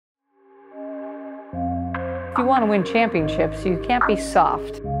If you want to win championships, you can't be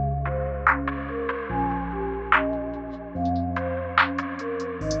soft.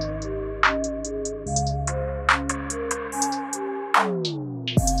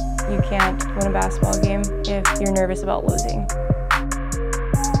 You can't win a basketball game if you're nervous about losing.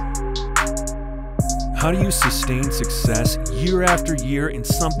 How do you sustain success year after year in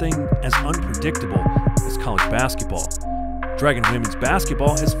something as unpredictable as college basketball? Dragon women's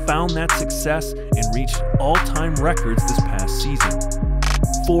basketball has found that success and reached all-time records this past season.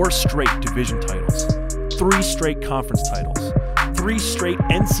 4 straight division titles, 3 straight conference titles, 3 straight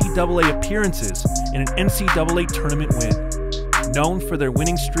NCAA appearances, and an NCAA tournament win. Known for their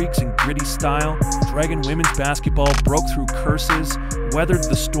winning streaks and gritty style, Dragon women's basketball broke through curses, weathered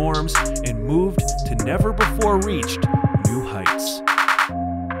the storms, and moved to never-before-reached new heights.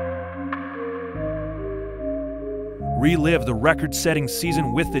 Relive the record-setting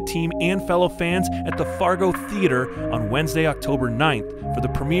season with the team and fellow fans at the Fargo Theater on Wednesday, October 9th for the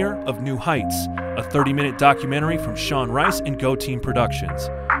premiere of New Heights, a 30-minute documentary from Sean Rice and Go Team Productions.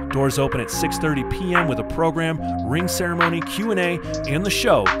 Doors open at 6:30 p.m. with a program, ring ceremony, Q&A, and the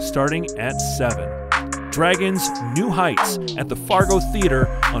show starting at 7. Dragons New Heights at the Fargo Theater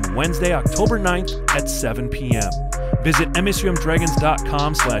on Wednesday, October 9th at 7 p.m. Visit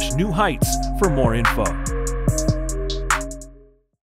MSUMdragons.com/newheights for more info.